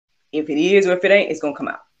If it is or if it ain't, it's gonna come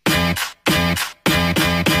out.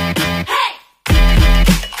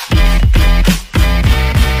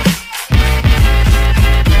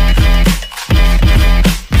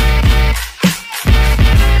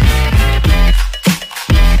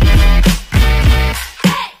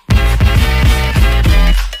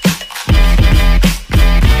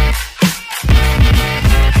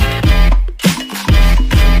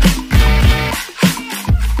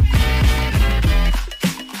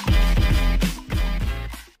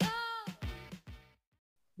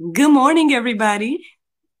 Good morning, everybody.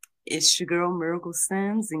 It's your girl, Miracle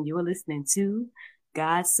Sims, and you're listening to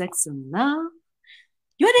God, Sex, and Love,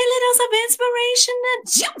 your daily dose of inspiration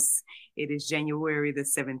and juice. It is January the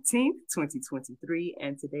 17th, 2023,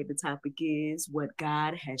 and today the topic is what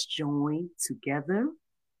God has joined together.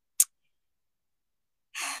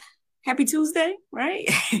 Happy Tuesday, right?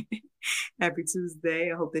 Happy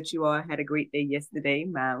Tuesday. I hope that you all had a great day yesterday.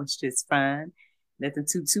 Mine was just fine. Nothing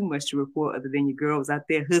too much to report other than your girl was out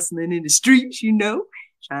there hustling in the streets,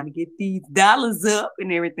 trying to get these dollars up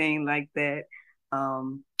and everything like that.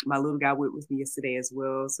 My little guy went with me yesterday as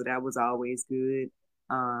well, so that was always good.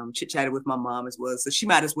 Chit-chatted with my mom as well, so she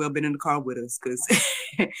might as well been in the car with us because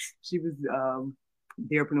she was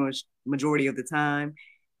there pretty much majority of the time.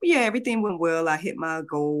 But yeah, everything went well. I hit my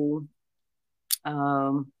goal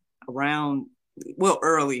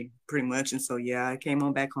early pretty much, and so yeah, I came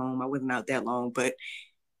on back home. I wasn't out that long, but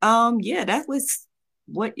yeah, that was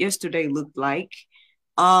what yesterday looked like.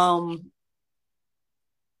 And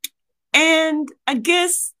I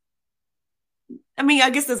guess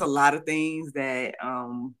there's a lot of things that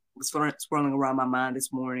was swirling around my mind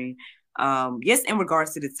this morning. Yes, in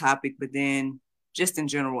regards to the topic, but then just in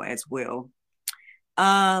general as well.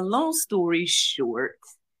 Long story short,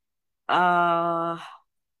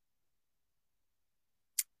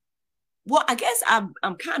 well, I guess I'm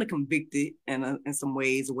kind of convicted in some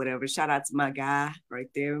ways or whatever. Shout out to my guy right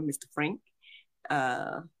there, Mr. Frank,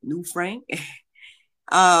 new Frank.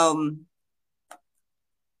 I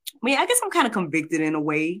guess I'm kind of convicted in a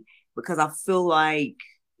way because I feel like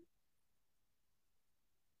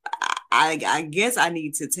I guess I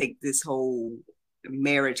need to take this whole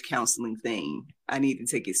marriage counseling thing. I need to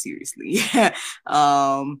take it seriously.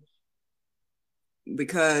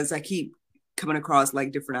 Because I keep coming across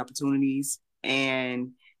like different opportunities,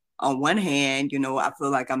 and on one hand, I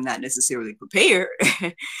feel like I'm not necessarily prepared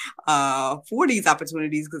for these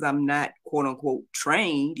opportunities because I'm not quote unquote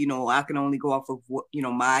trained. I can only go off of what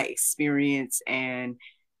my experience and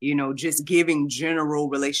just giving general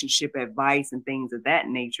relationship advice and things of that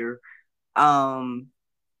nature. But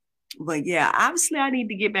yeah, obviously I need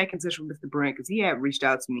to get back in touch with Mr. Brent because he had reached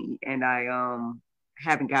out to me and I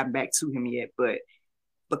haven't gotten back to him yet, but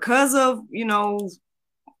because of,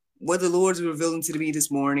 what the Lord's revealing to me this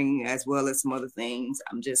morning, as well as some other things,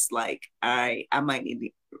 I'm just like, I might need to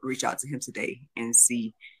reach out to him today and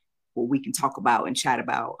see what we can talk about and chat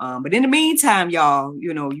about. But in the meantime, y'all,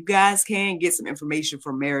 you guys can get some information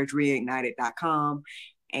from marriagereignited.com.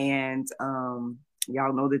 And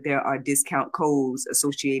y'all know that there are discount codes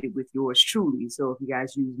associated with yours truly. So if you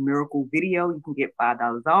guys use Miracle Video, you can get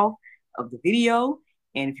 $5 off of the video.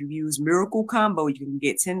 And if you use Miracle Combo, you can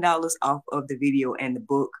get $10 off of the video and the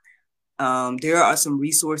book. There are some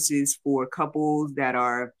resources for couples that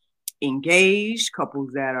are engaged,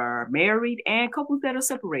 couples that are married, and couples that are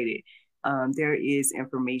separated. There is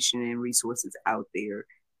information and resources out there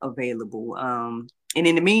available. And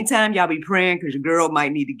in the meantime, y'all be praying because your girl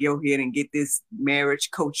might need to go ahead and get this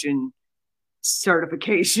marriage coaching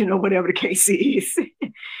certification or whatever the case is.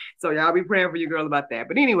 So y'all be praying for your girl about that.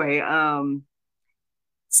 But anyway,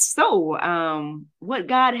 So what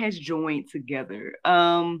God has joined together.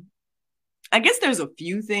 I guess there's a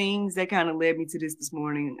few things that kind of led me to this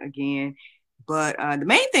morning again. But the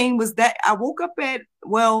main thing was that I woke up,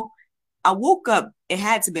 it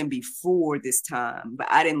had to have been before this time, but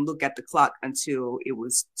I didn't look at the clock until it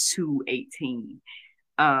was 2:18.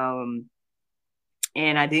 And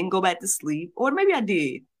I didn't go back to sleep, or maybe I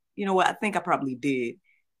did. You know what? I think I probably did.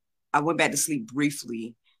 I went back to sleep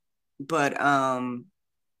briefly, but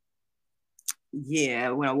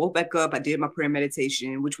yeah, when I woke back up, I did my prayer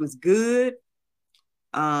meditation, which was good.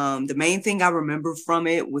 The main thing I remember from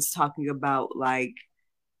it was talking about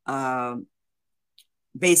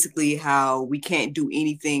basically how we can't do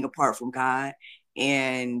anything apart from God,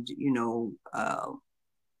 and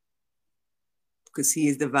because he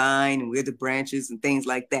is divine and we're the branches and things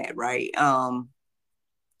like that, right?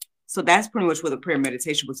 So that's pretty much what the prayer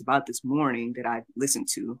meditation was about this morning that I listened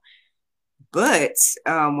to. But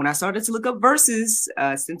when I started to look up verses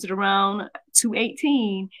centered around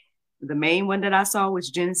 2:18, The main one that I saw was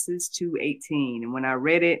Genesis 2:18. And when I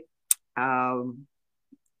read it,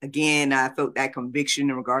 again, I felt that conviction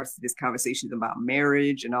in regards to this conversation about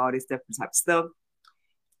marriage and all this different type of stuff.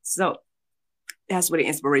 So that's where the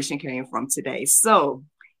inspiration came from today. So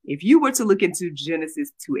if you were to look into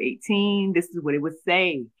Genesis 2:18, this is what it would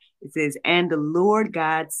say. It says, and the Lord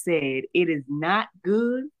God said, it is not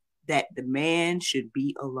good that the man should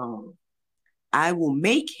be alone. I will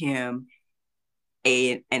make him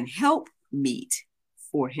an help meet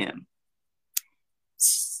for him.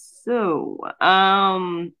 So,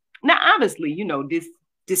 now obviously, you know,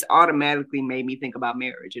 this automatically made me think about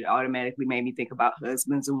marriage. It automatically made me think about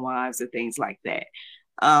husbands and wives and things like that.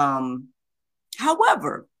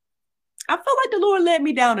 However, I feel like the Lord led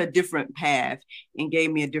me down a different path and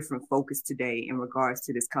gave me a different focus today in regards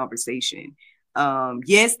to this conversation.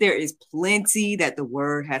 Yes, there is plenty that the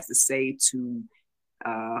word has to say to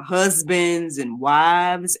husbands and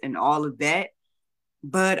wives and all of that.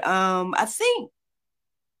 But I think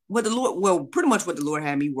what the Lord, well, pretty much what the Lord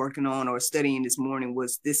had me working on or studying this morning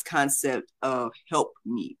was this concept of help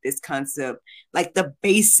me, this concept, like the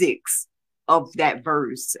basics of that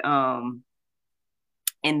verse.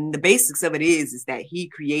 And the basics of it is that he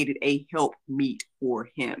created a help meet for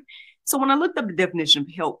him. So when I looked up the definition of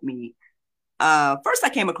help meet, first I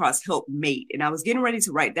came across help mate, and I was getting ready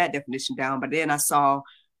to write that definition down, but then I saw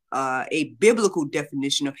a biblical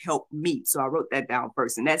definition of help meet. So I wrote that down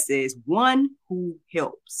first, and that says one who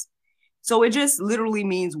helps. So it just literally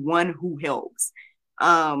means one who helps.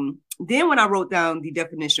 Then when I wrote down the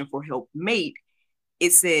definition for help mate,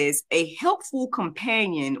 it says a helpful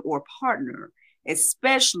companion or partner,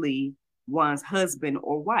 especially one's husband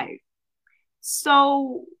or wife.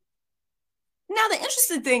 So now the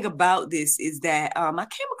interesting thing about this is that I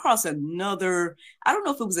came across another, I don't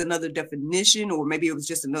know if it was another definition or maybe it was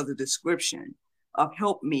just another description of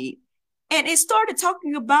help me. And it started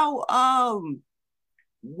talking about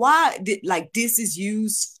why this is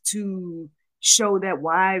used to show that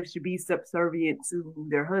wives should be subservient to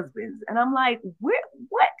their husbands. And I'm like, what?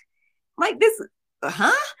 Like this,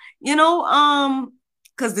 you know,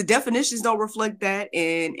 because the definitions don't reflect that,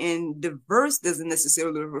 and the verse doesn't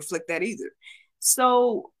necessarily reflect that either.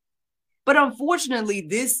 So, but unfortunately,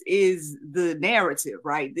 this is the narrative,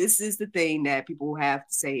 right? This is the thing that people have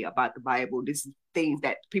to say about the Bible. This is things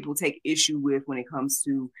that people take issue with when it comes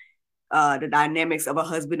to the dynamics of a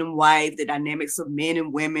husband and wife, the dynamics of men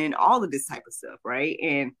and women, all of this type of stuff, right?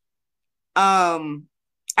 And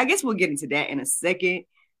I guess we'll get into that in a second.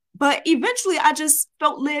 But eventually I just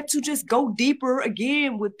felt led to just go deeper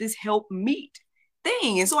again with this help meet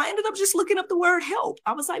thing. And so I ended up just looking up the word help.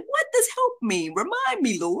 I was like, what does help mean? Remind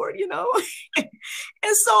me, Lord, you know?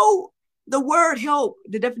 And so the word help,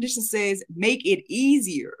 the definition says, make it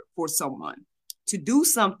easier for someone to do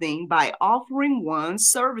something by offering one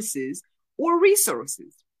services or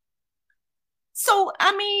resources. So,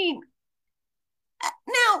 I mean,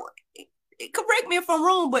 now, correct me if I'm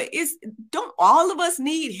wrong, but don't all of us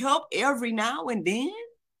need help every now and then?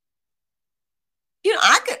 You know,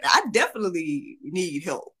 I definitely need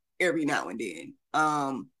help every now and then.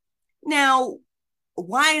 Now,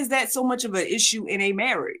 why is that so much of an issue in a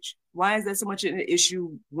marriage? Why is that so much an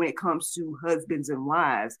issue when it comes to husbands and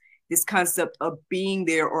wives? This concept of being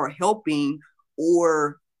there or helping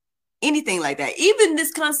or anything like that. Even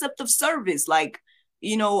this concept of service, like,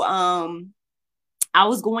 you know, I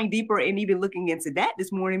was going deeper and even looking into that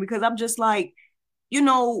this morning because I'm just like, you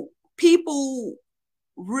know, people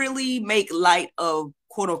really make light of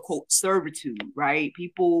quote unquote servitude, right?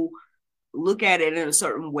 People look at it in a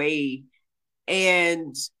certain way.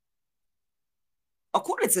 And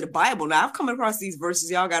according to the Bible, now I've come across these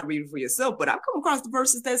verses, y'all got to read it for yourself, but I've come across the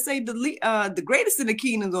verses that say the greatest in the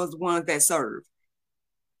kingdom are the ones that serve.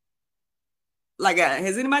 Like,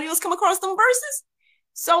 has anybody else come across them verses?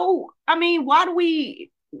 So, I mean, why do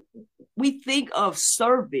we think of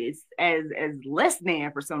service as less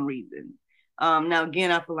than for some reason? Now,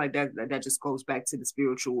 again, I feel like that just goes back to the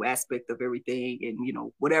spiritual aspect of everything. And, you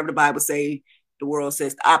know, whatever the Bible say, the world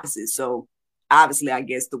says the opposite. So obviously, I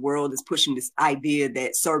guess the world is pushing this idea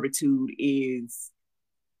that servitude is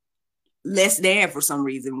less than for some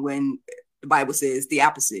reason when the Bible says the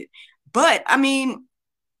opposite. But I mean,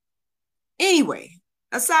 anyway,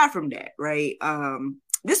 aside from that, right?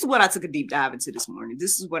 This is what I took a deep dive into this morning.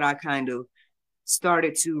 This is what I kind of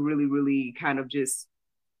started to really, really kind of just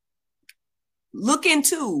look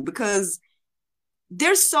into, because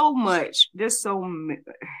there's so many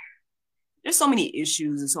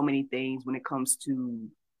issues and so many things when it comes to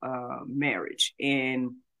marriage.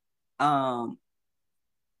 And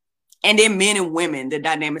and then men and women, the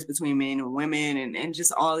dynamics between men and women, and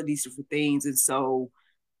just all of these different things. And so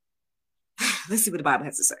let's see what the Bible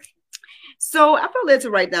has to say. So I felt led to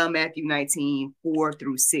write down Matthew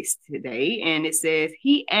 19:4-6 today. And it says,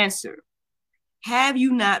 he answered, have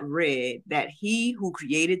you not read that he who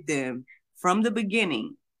created them from the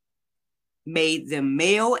beginning made them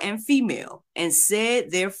male and female, and said,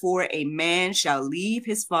 therefore, a man shall leave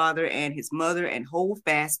his father and his mother and hold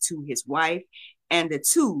fast to his wife, and the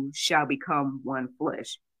two shall become one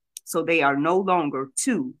flesh. So they are no longer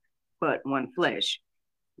two, but one flesh.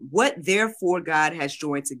 What therefore God has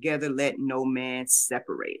joined together, let no man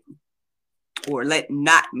separate, or let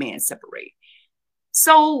not man separate.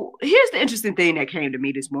 So here's the interesting thing that came to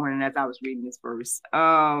me this morning as I was reading this verse.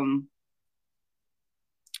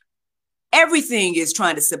 Everything is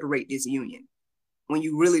trying to separate this union when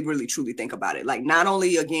you really, really, truly think about it. Like, not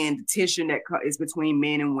only, again, the tension that is between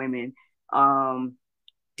men and women,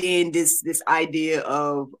 then this idea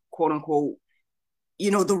of, quote unquote,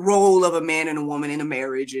 the role of a man and a woman in a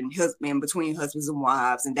marriage, and between husbands and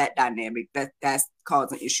wives, and that dynamic that's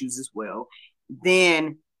causing issues as well.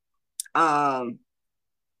 Then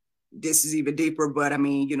this is even deeper, but I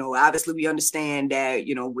mean, obviously we understand that,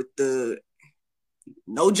 with the,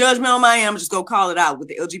 no judgment on my end, I'm just gonna call it out, with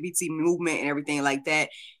the LGBT movement and everything like that,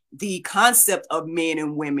 the concept of men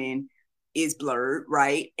and women is blurred,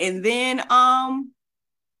 right? And then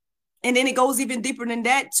it goes even deeper than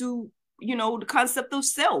that to, the concept of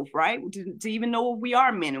self, right? To even know if we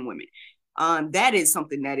are men and women. That is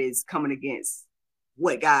something that is coming against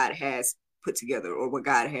what God has put together, or what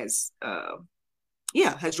God has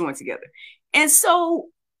joined together. And so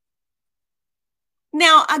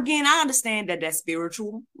now, again, I understand that that's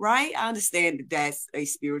spiritual, right? I understand that that's a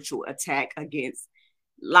spiritual attack against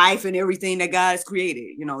life and everything that God has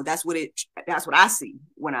created. That's what I see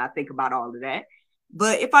when I think about all of that.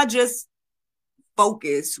 But if I just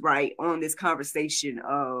focus, right, on this conversation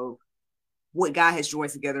of what God has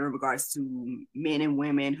joined together in regards to men and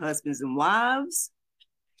women, husbands and wives,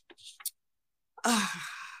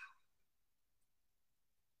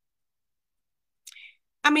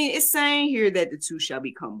 I mean, it's saying here that the two shall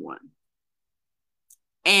become one.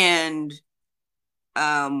 And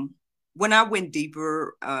when I went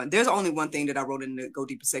deeper, there's only one thing that I wrote in the Go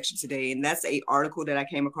Deeper section today, and that's an article that I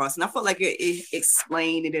came across, and I felt like it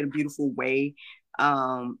explained it in a beautiful way.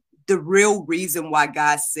 The real reason why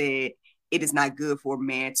God said it is not good for a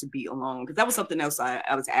man to be alone, because that was something else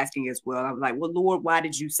I was asking as well. I was like, well, Lord, why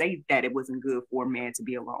did you say that it wasn't good for a man to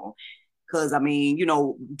be alone? Because I mean,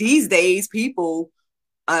 these days people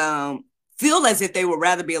feel as if they would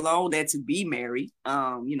rather be alone than to be married.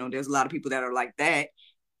 There's a lot of people that are like that.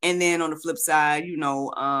 And then on the flip side,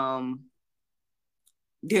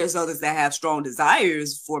 there's others that have strong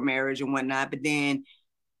desires for marriage and whatnot. But then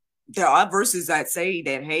there are verses that say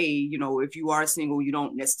that, hey, if you are single, you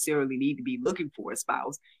don't necessarily need to be looking for a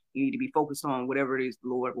spouse. You need to be focused on whatever it is the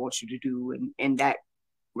Lord wants you to do and that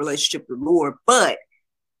relationship with the Lord. But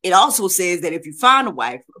it also says that if you find a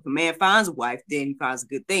wife, if a man finds a wife, then he finds a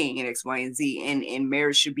good thing, and X, Y, and Z, and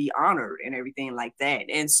marriage should be honored and everything like that.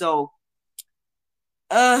 And so,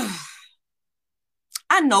 I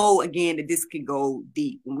know, again, that this can go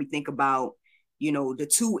deep when we think about, the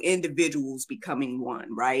two individuals becoming one,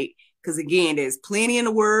 right? Because again, there's plenty in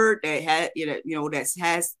the word that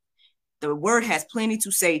the word has plenty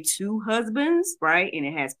to say to husbands, right? And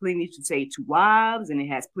it has plenty to say to wives, and it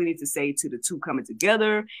has plenty to say to the two coming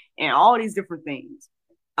together, and all these different things.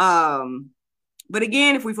 But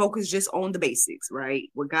again, if we focus just on the basics, right?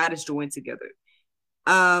 What God has joined together.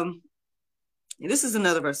 And this is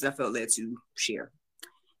another verse that I felt led to share.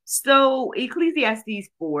 So Ecclesiastes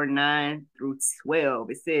 4:9-12,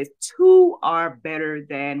 it says, two are better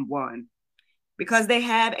than one, because they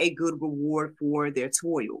have a good reward for their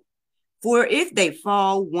toil. For if they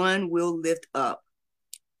fall, one will lift up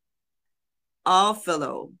all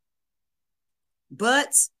fellow.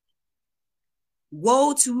 But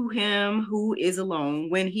woe to him who is alone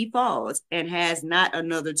when he falls and has not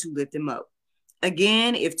another to lift him up.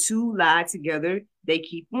 Again, if two lie together, they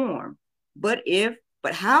keep warm. But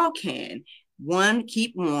how can one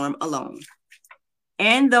keep warm alone?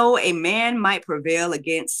 And though a man might prevail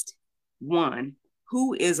against one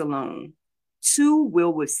who is alone, two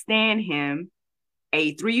will withstand him.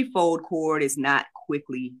 A threefold cord is not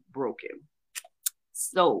quickly broken.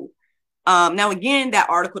 So, now again, that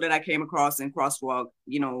article that I came across in Crosswalk,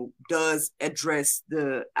 does address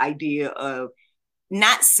the idea of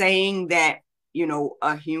not saying that,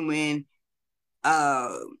 a human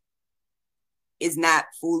is not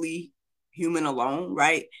fully human alone,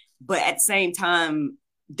 right? But at the same time,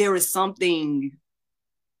 there is something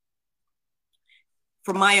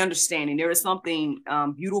from my understanding, there is something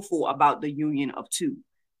beautiful about the union of two.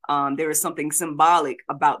 There is something symbolic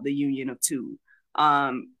about the union of two,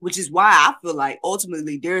 which is why I feel like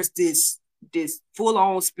ultimately there's this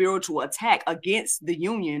full-on spiritual attack against the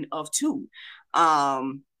union of two.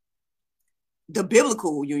 The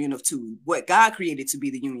biblical union of two, what God created to be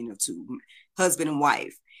the union of two, husband and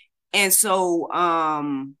wife. And so, I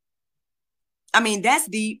mean, that's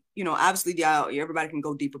deep, obviously everybody can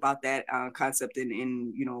go deep about that concept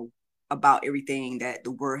and, about everything that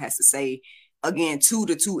the word has to say, again, to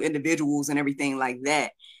the two individuals and everything like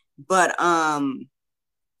that. But I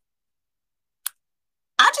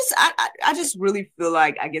just really feel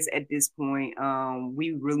like, I guess at this point,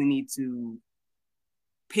 we really need to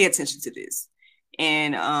pay attention to this.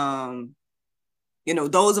 And,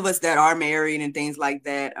 those of us that are married and things like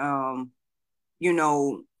that, I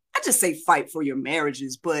just say fight for your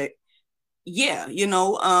marriages, but yeah,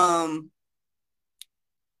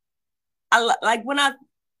 I like when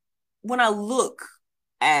I look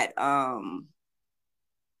at, I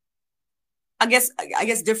guess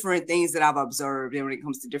different things that I've observed, and when it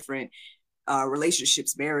comes to different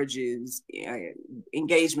relationships, marriages,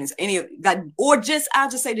 engagements, any of that, or I'll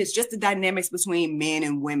just say this, just the dynamics between men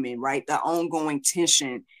and women, right? The ongoing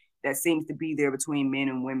tension that seems to be there between men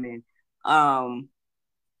and women.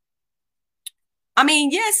 I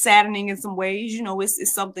mean, yeah, it's saddening in some ways,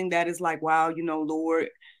 it's something that is like, wow, Lord,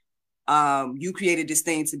 you created this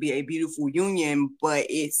thing to be a beautiful union, but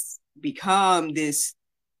it's become this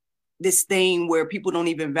thing where people don't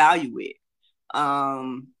even value it.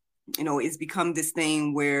 It's become this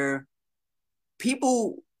thing where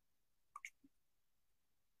people,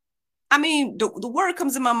 I mean, the word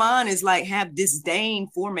comes in my mind is like have disdain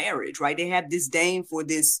for marriage, right? They have disdain for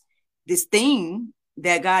this thing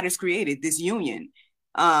that God has created, this union.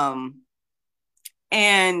 And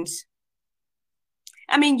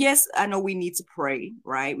I mean, yes, I know we need to pray,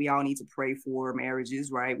 right? We all need to pray for marriages,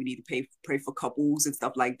 right? We need to pray for couples and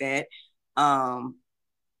stuff like that. And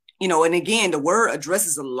again, the word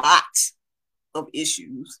addresses a lot of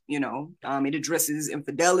issues, it addresses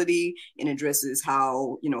infidelity, it addresses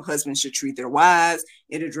how, husbands should treat their wives,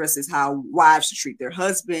 it addresses how wives should treat their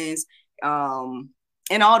husbands,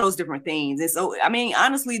 and all those different things. And so, I mean,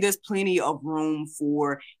 honestly, there's plenty of room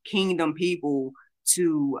for kingdom people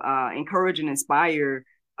to encourage and inspire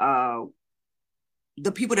the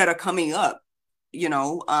people that are coming up,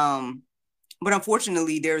 but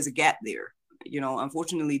unfortunately there's a gap there.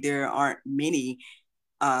 Unfortunately there aren't many,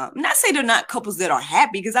 not say they're not couples that are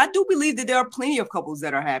happy, because I do believe that there are plenty of couples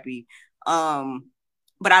that are happy,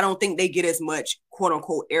 but I don't think they get as much quote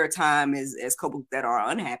unquote airtime as couples that are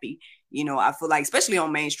unhappy. I feel like, especially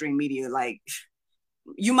on mainstream media, like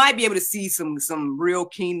you might be able to see some real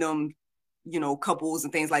kingdom, couples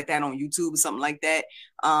and things like that on YouTube or something like that.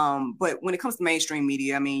 But when it comes to mainstream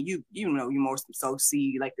media, I mean, you more so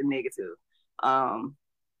see like the negative.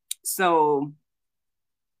 So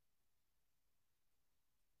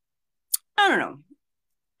I don't know.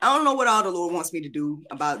 I don't know what all the Lord wants me to do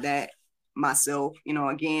about that myself.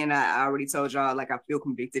 Again, I already told y'all, like, I feel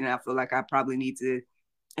convicted, and I feel like I probably need to,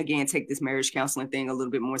 again, take this marriage counseling thing a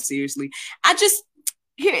little bit more seriously.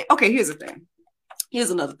 Here's the thing.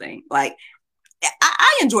 Here's another thing. Like,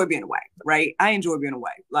 I enjoy being a wife, right? I enjoy being a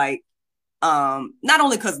wife. Like, not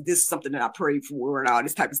only because this is something that I prayed for and all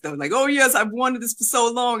this type of stuff, like, oh yes, I've wanted this for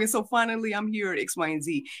so long, and so finally I'm here at X, Y, and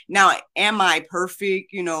Z. Now, am I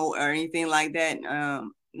perfect, or anything like that?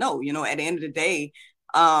 No, at the end of the day,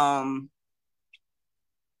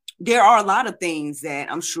 there are a lot of things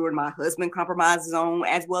that I'm sure my husband compromises on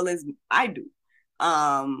as well as I do.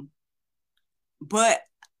 But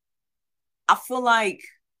I feel like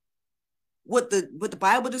what the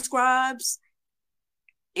Bible describes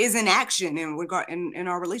is in action in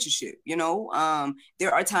our relationship.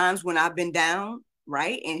 There are times when I've been down,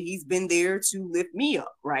 right, and he's been there to lift me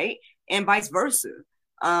up, right, and vice versa.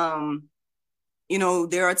 There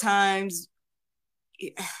are times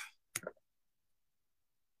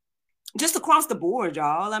just across the board,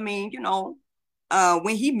 y'all. I mean,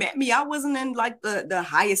 when he met me, I wasn't in like the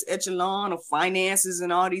highest echelon of finances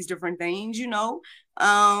and all these different things, and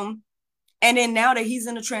then now that he's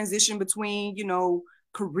in a transition between,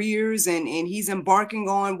 careers and he's embarking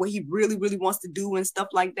on what he really, really wants to do and stuff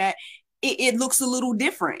like that, it looks a little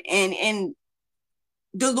different. And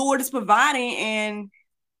the Lord is providing, and,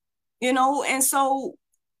 and so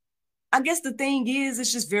I guess the thing is,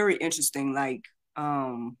 it's just very interesting. Like,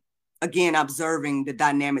 again, observing the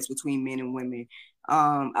dynamics between men and women,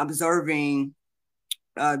 observing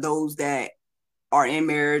those that are in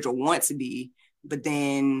marriage or want to be, but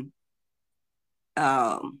then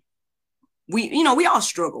we all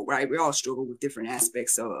struggle, right? We all struggle with different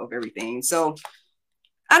aspects of everything. So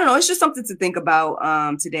I don't know. It's just something to think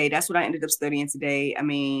about today. That's what I ended up studying today. I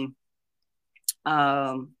mean,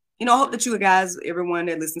 I hope that you guys, everyone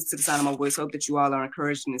that listens to the sound of my voice, hope that you all are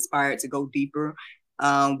encouraged and inspired to go deeper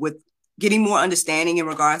with getting more understanding in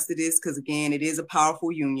regards to this. Because again, it is a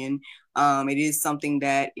powerful union. It is something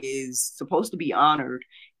that is supposed to be honored,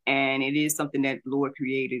 and it is something that the Lord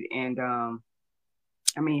created. And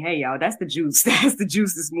I mean, hey, y'all, that's the juice. That's the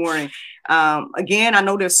juice this morning. Again, I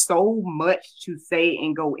know there's so much to say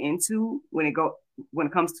and go into when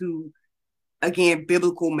it comes to, again,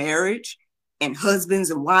 biblical marriage and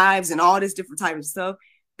husbands and wives and all this different type of stuff.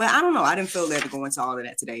 But I don't know. I didn't feel led to go into all of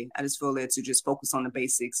that today. I just feel led to just focus on the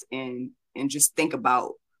basics and just think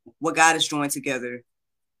about what God has joined together.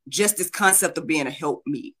 Just this concept of being a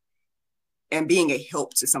helpmeet and being a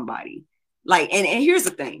help to somebody. Like, and here's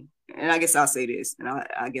the thing. And I guess I'll say this, and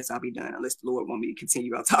I guess I'll be done unless the Lord want me to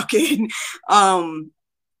continue on talking.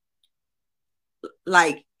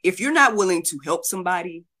 Like, if you're not willing to help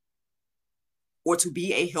somebody or to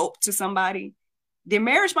be a help to somebody, then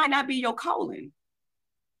marriage might not be your calling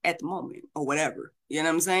at the moment or whatever. You know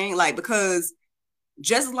what I'm saying? Like, because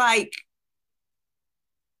just like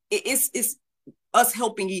it's us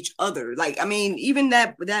helping each other. Like, I mean, even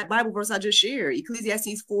that Bible verse I just shared,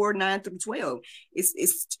 Ecclesiastes 4:9-12,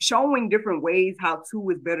 it's showing different ways how two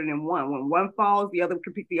is better than one. When one falls, the other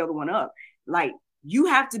can pick the other one up. Like, you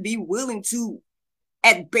have to be willing to,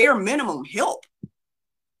 at bare minimum, help.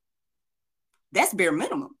 That's bare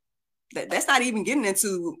minimum. That's not even getting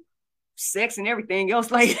into sex and everything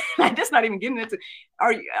else. Like that's not even getting into,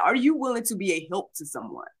 are you willing to be a help to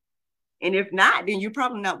someone? And if not, then you're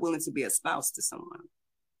probably not willing to be a spouse to someone.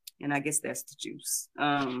 And I guess that's the juice.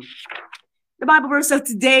 The Bible verse of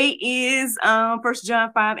today is 1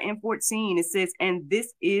 John 5:14. It says, and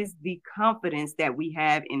this is the confidence that we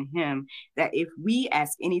have in him, that if we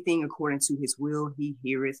ask anything according to his will, he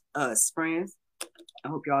heareth us. Friends, I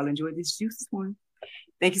hope y'all enjoyed this juice this morning.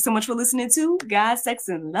 Thank you so much for listening to God, Sex,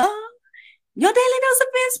 and Love, your daily dose of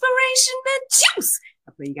inspiration, the juice.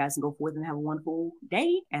 I pray you guys can go forth and have a wonderful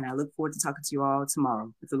day. And I look forward to talking to you all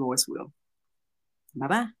tomorrow, with the Lord's will.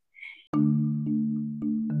 Bye-bye.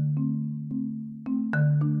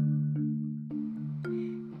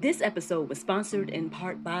 This episode was sponsored in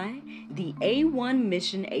part by the A1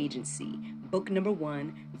 Mission Agency, book number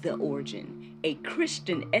 1, The Origin, a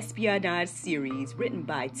Christian espionage series written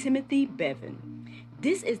by Timothy Bevan.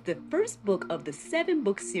 This is the first book of the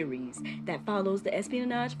 7-book series that follows the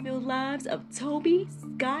espionage-filled lives of Toby,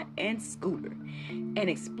 Scott, and Scooter, and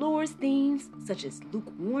explores themes such as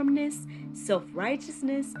lukewarmness,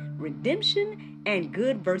 self-righteousness, redemption, and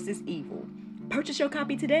good versus evil. Purchase your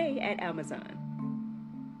copy today at Amazon.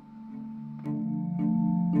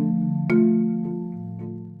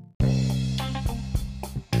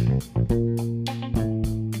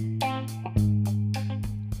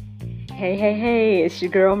 Hey, it's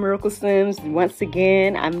your girl Miracle Sims. Once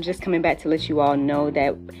again, I'm just coming back to let you all know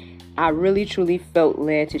that I really truly felt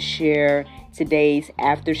led to share today's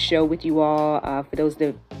after show with you all. For those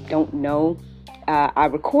that don't know, I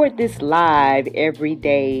record this live every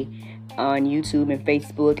day on YouTube and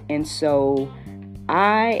Facebook, and so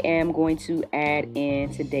I am going to add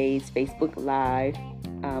in today's Facebook Live.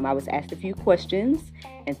 I was asked a few questions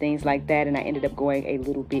and things like that, and I ended up going a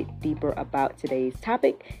little bit deeper about today's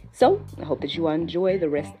topic. So I hope that you all enjoy the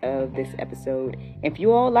rest of this episode. If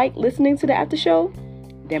you all like listening to the after show,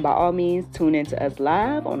 then by all means tune in to us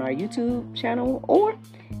live on our YouTube channel, or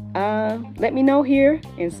let me know here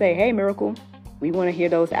and say, hey Miracle, we want to hear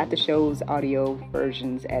those after shows audio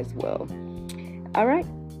versions as well. All right,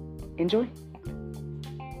 enjoy.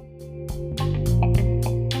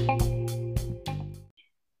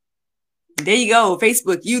 There you go.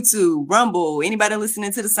 Facebook, YouTube, Rumble, anybody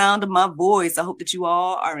listening to the sound of my voice. I hope that you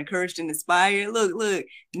all are encouraged and inspired. Look,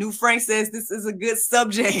 New Frank says this is a good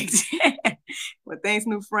subject. Well, thanks,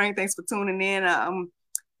 New Frank. Thanks for tuning in.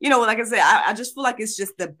 Like I said, I just feel like it's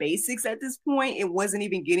just the basics at this point. It wasn't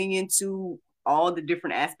even getting into all the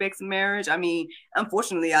different aspects of marriage. I mean,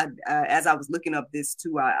 unfortunately, as I was looking up this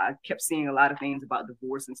too, I kept seeing a lot of things about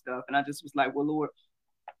divorce and stuff. And I just was like, well, Lord,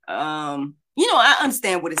 I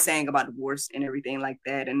understand what it's saying about divorce and everything like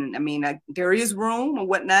that. And I mean, there is room or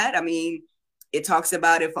whatnot. I mean, it talks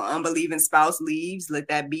about if an unbelieving spouse leaves, let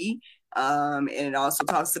that be. And it also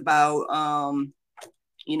talks about,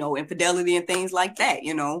 infidelity and things like that,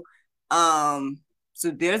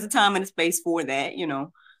 so there's a time and a space for that,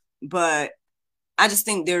 but I just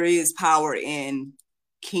think there is power in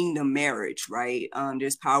kingdom marriage, right?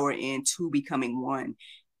 There's power in two becoming one.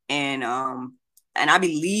 And, and I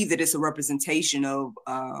believe that it's a representation of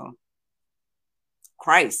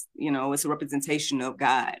Christ. It's a representation of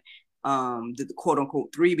God. The quote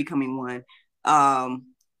unquote three becoming one,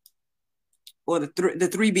 or the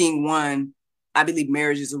three being one. I believe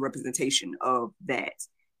marriage is a representation of that.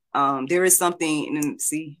 There is something, and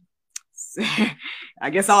see, I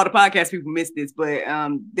guess all the podcast people missed this, but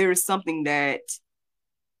there is something that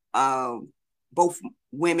both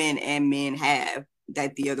women and men have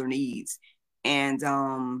that the other needs. And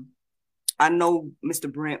I know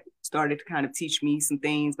Mr. Brent started to kind of teach me some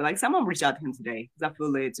things, but like, so I'm gonna reach out to him today because I feel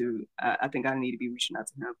led to. I think I need to be reaching out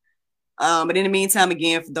to him. But in the meantime,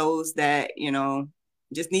 again, for those that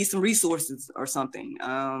just need some resources or something,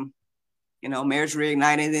 Marriage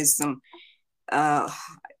Reignited is some. I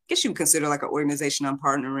guess you would consider like an organization I'm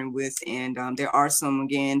partnering with, and there are some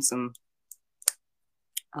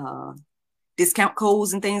discount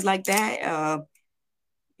codes and things like that.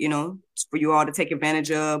 For you all to take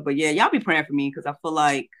advantage of. But yeah, y'all be praying for me because I feel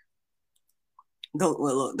like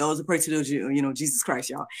those are pray to those, Jesus Christ,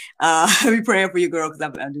 y'all. I be praying for you, girl, because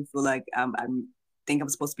I do feel like I think I'm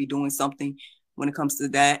supposed to be doing something when it comes to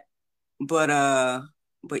that. But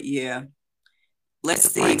yeah.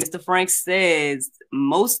 Let's see. Mr. Frank says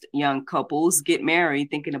most young couples get married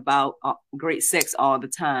thinking about great sex all the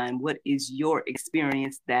time. What is your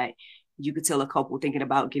experience that you could tell a couple thinking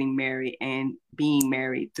about getting married and being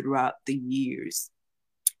married throughout the years?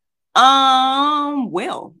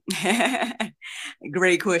 Well,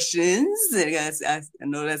 great questions. I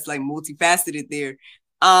know that's like multifaceted there.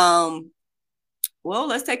 Well,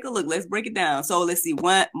 let's take a look. Let's break it down. So let's see.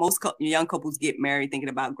 Most young couples get married thinking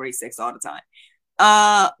about great sex all the time.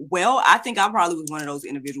 Well, I think I probably was one of those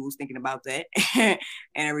individuals thinking about that and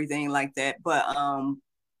everything like that.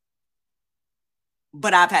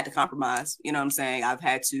 But I've had to compromise, you know what I'm saying? I've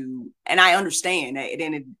had to, and I understand that at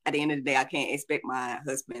the end of the day, I can't expect my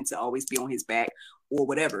husband to always be on his back or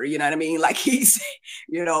whatever, you know what I mean? Like he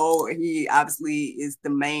obviously is the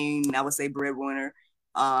main, I would say, breadwinner,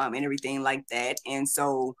 and everything like that. And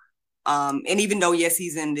so, and even though, yes,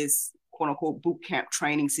 he's in this quote unquote boot camp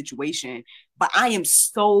training situation, but I am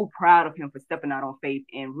so proud of him for stepping out on faith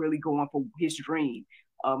and really going for his dream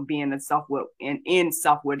of being a software in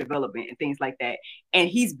software development and things like that. And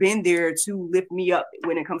he's been there to lift me up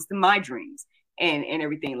when it comes to my dreams and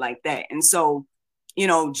everything like that. And so,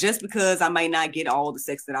 just because I might not get all the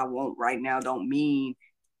sex that I want right now, don't mean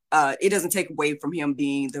it doesn't take away from him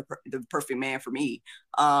being the perfect man for me.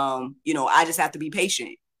 I just have to be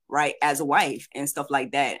patient, right, as a wife and stuff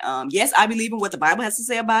like that. Yes, I believe in what the Bible has to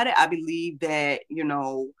say about it. I believe that,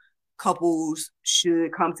 couples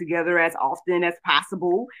should come together as often as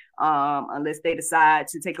possible, unless they decide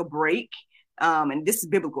to take a break. And this is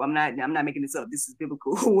biblical. I'm not making this up. This is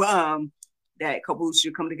biblical. That couples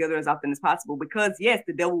should come together as often as possible because yes,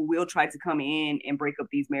 the devil will try to come in and break up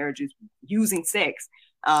these marriages using sex,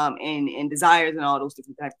 and desires and all those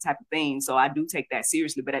different type of things. So I do take that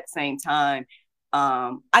seriously, but at the same time,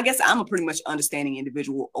 I guess I'm a pretty much understanding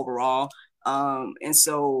individual overall. And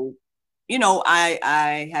so,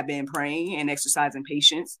 I have been praying and exercising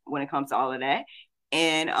patience when it comes to all of that.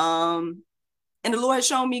 And the Lord has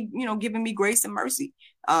shown me, giving me grace and mercy.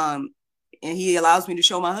 And he allows me to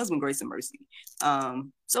show my husband grace and mercy.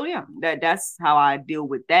 So yeah, that's how I deal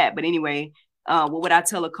with that. But anyway, what would I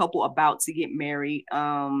tell a couple about to get married?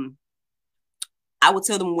 I would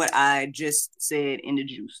tell them what I just said in the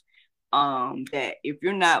juice. That if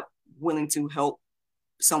you're not willing to help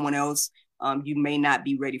someone else, you may not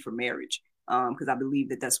be ready for marriage. Because I believe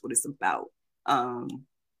that that's what it's about.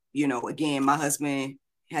 Again, my husband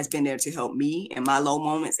has been there to help me in my low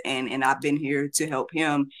moments, and I've been here to help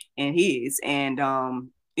him in his. And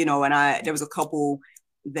there was a couple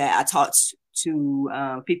that I talked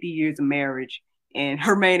to 50 years of marriage, and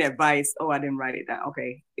her main advice, I didn't write it down.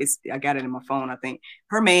 Okay, I got it in my phone, I think.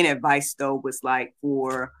 Her main advice though was like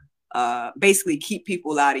for basically keep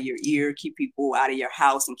people out of your ear, keep people out of your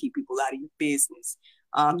house, and keep people out of your business.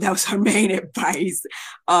 That was her main advice.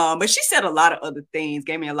 But she said a lot of other things,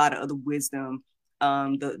 gave me a lot of other wisdom,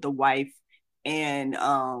 the wife. And,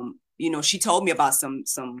 she told me about some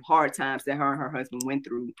hard times that her and her husband went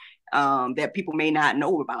through, that people may not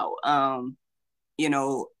know about,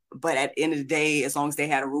 but at the end of the day, as long as they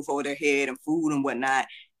had a roof over their head and food and whatnot,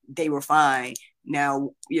 they were fine.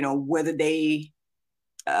 Now, whether they,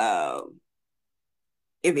 if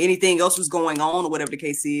anything else was going on or whatever the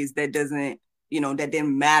case is, that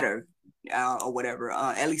didn't matter, or whatever,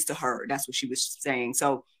 at least to her. That's what she was saying.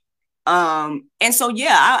 So, and so,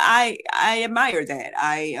 yeah, I admire that.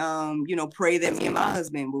 I, pray that me and my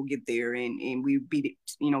husband will get there and we be,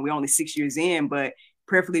 we're only 6 years in, but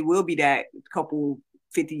prayerfully will be that couple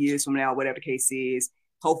 50 years from now, whatever the case is,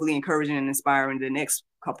 hopefully encouraging and inspiring the next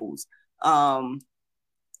couples.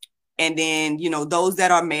 And then, you know, those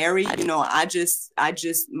that are married, you know, I just,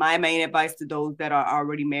 my main advice to those that are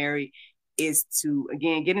already married is to,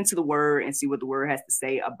 again, get into the word and see what the word has to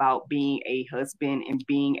say about being a husband and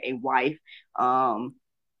being a wife.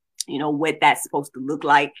 You know, what that's supposed to look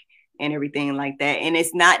like and everything like that. And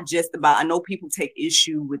it's not just about, I know people take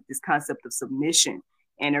issue with this concept of submission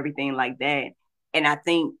and everything like that. And I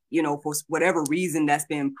think, you know, for whatever reason that's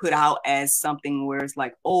been put out as something where it's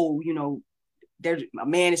like, oh, you know, there's a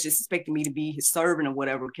man is just expecting me to be his servant or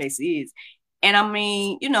whatever the case is. And I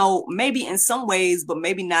mean, you know, maybe in some ways, but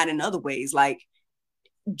maybe not in other ways. Like,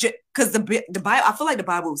 because the Bible, I feel like the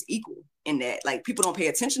Bible is equal in that. Like, people don't pay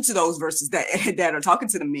attention to those verses that are talking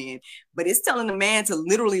to the men, but it's telling the man to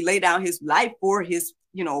literally lay down his life for his,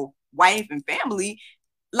 you know, wife and family,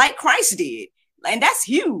 like Christ did. And that's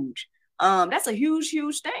huge. That's a huge,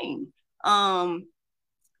 huge thing.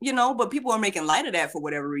 You know, but people are making light of that for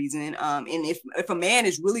whatever reason. And if a man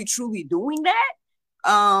is really truly doing that,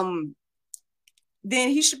 then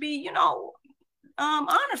he should be, you know,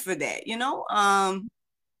 honored for that, you know.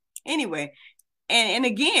 Anyway, and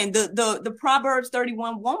again, the Proverbs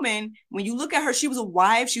 31 woman, when you look at her, she was a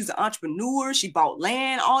wife, she was an entrepreneur, she bought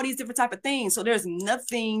land, all these different type of things. So there's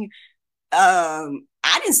nothing, I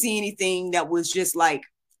didn't see anything that was just like,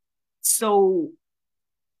 so,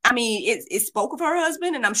 I mean, it spoke of her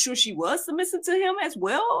husband, and I'm sure she was submissive to him as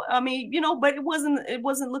well. I mean, you know, but it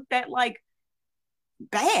wasn't looked at like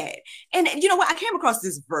bad. And you know what? I came across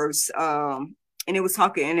this verse, and it was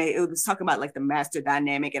talking about like the master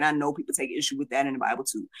dynamic. And I know people take issue with that in the Bible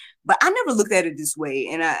too, but I never looked at it this way.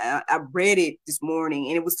 And I read it this morning,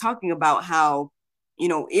 and it was talking about how, you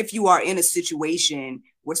know, if you are in a situation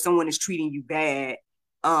where someone is treating you bad,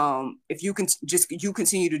 if you can you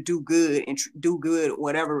continue to do good and do good,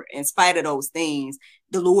 whatever, in spite of those things,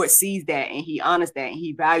 the Lord sees that and he honors that and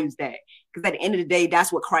he values that. Because at the end of the day,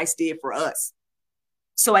 that's what Christ did for us.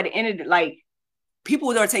 So at the end of the, like,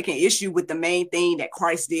 people are taking issue with the main thing that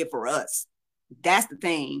Christ did for us. That's the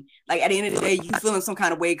thing. Like, at the end of the day, you feeling some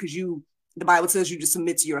kind of way because the Bible tells you to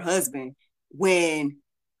submit to your husband, when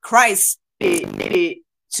Christ did it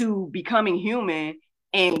to becoming human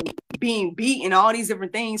and being beaten, all these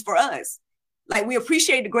different things for us. Like, we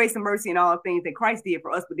appreciate the grace and mercy and all the things that Christ did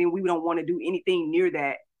for us, but then we don't want to do anything near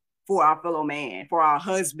that for our fellow man, for our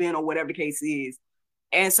husband, or whatever the case is.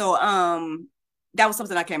 And so that was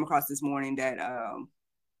something I came across this morning that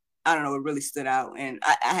I don't know, it really stood out, and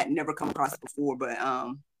I had never come across it before, but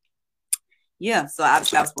yeah, so I was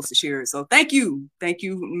supposed to share it. So thank you,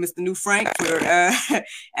 Mr. New Frank, for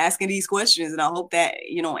asking these questions, and I hope that,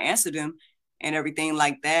 you know, answer them and everything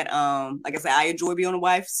like that. Like I said, I enjoy being a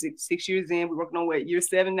wife. 6 years in, we're working on year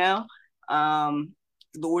 7 now.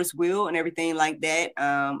 Lord's will and everything like that.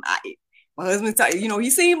 My husband, you know, he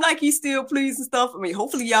seemed like he's still pleased and stuff. I mean,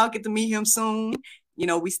 hopefully y'all get to meet him soon. You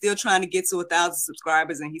know, we still trying to get to 1,000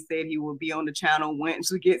 subscribers, and he said he will be on the channel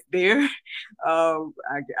once we get there.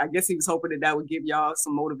 I guess he was hoping that would give y'all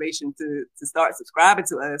some motivation to start subscribing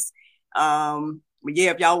to us. But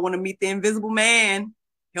yeah, if y'all want to meet the invisible man,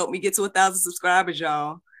 help me get to 1,000 subscribers,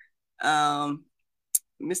 y'all.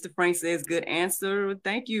 Mr. Frank says, good answer.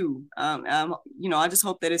 Thank you. You know, I just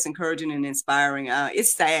hope that it's encouraging and inspiring.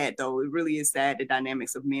 It's sad, though. It really is sad, the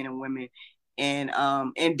dynamics of men and women.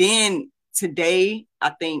 And then today,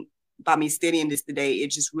 I think by me studying this today,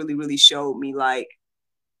 it just really, really showed me like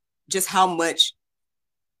just how much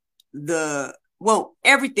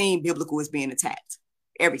everything biblical is being attacked.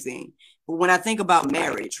 Everything. But when I think about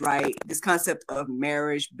marriage, right, this concept of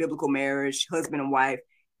marriage, biblical marriage, husband and wife,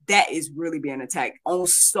 that is really being attacked on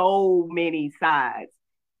so many sides.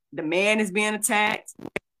 The man is being attacked,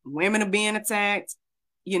 women are being attacked,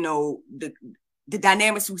 you know, the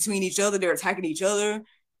dynamics between each other, they're attacking each other,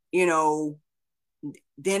 you know.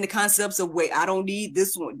 Then the concepts of, wait, I don't need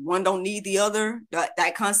this one don't need the other.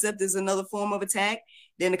 That concept is another form of attack.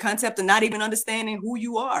 Then the concept of not even understanding who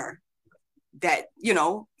you are. That, you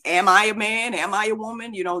know, am I a man? Am I a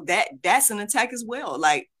woman? You know, that's an attack as well.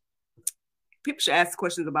 Like, people should ask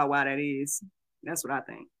questions about why that is. That's what I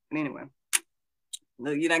think. And anyway,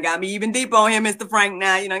 look, you done got me even deeper on here, Mr. Frank.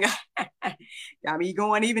 Now you done got me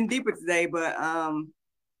going even deeper today. But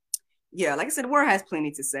yeah, like I said, the word has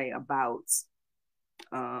plenty to say about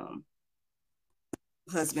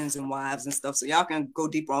husbands and wives and stuff. So y'all can go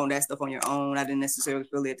deeper on that stuff on your own. I didn't necessarily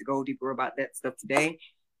feel it to go deeper about that stuff today.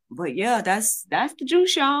 But yeah, that's the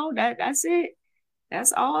juice, y'all. That's it.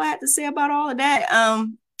 That's all I had to say about all of that.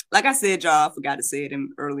 Like I said, y'all, I forgot to say it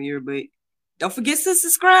earlier, but don't forget to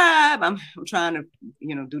subscribe. I'm trying to,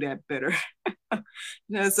 do that better.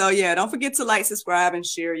 So yeah, don't forget to like, subscribe, and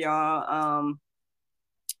share, y'all.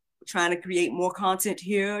 Trying to create more content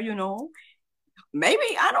here, Maybe,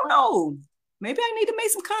 I don't know. Maybe I need to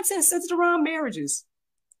make some content centered around marriages.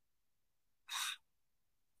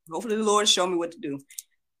 Hopefully the Lord show me what to do.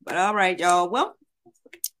 But all right, y'all. Well,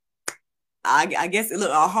 I guess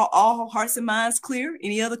look, all hearts and minds clear.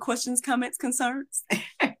 Any other questions, comments, concerns?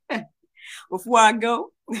 Before I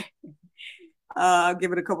go, I'll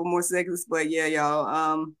give it a couple more seconds. But yeah,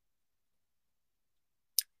 y'all.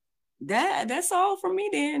 That's all from me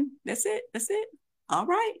then. That's it. All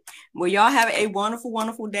right. Well, y'all have a wonderful,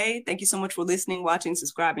 wonderful day. Thank you so much for listening, watching,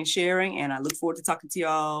 subscribing, sharing. And I look forward to talking to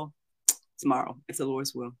y'all tomorrow, if the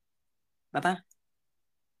Lord's will. Bye-bye.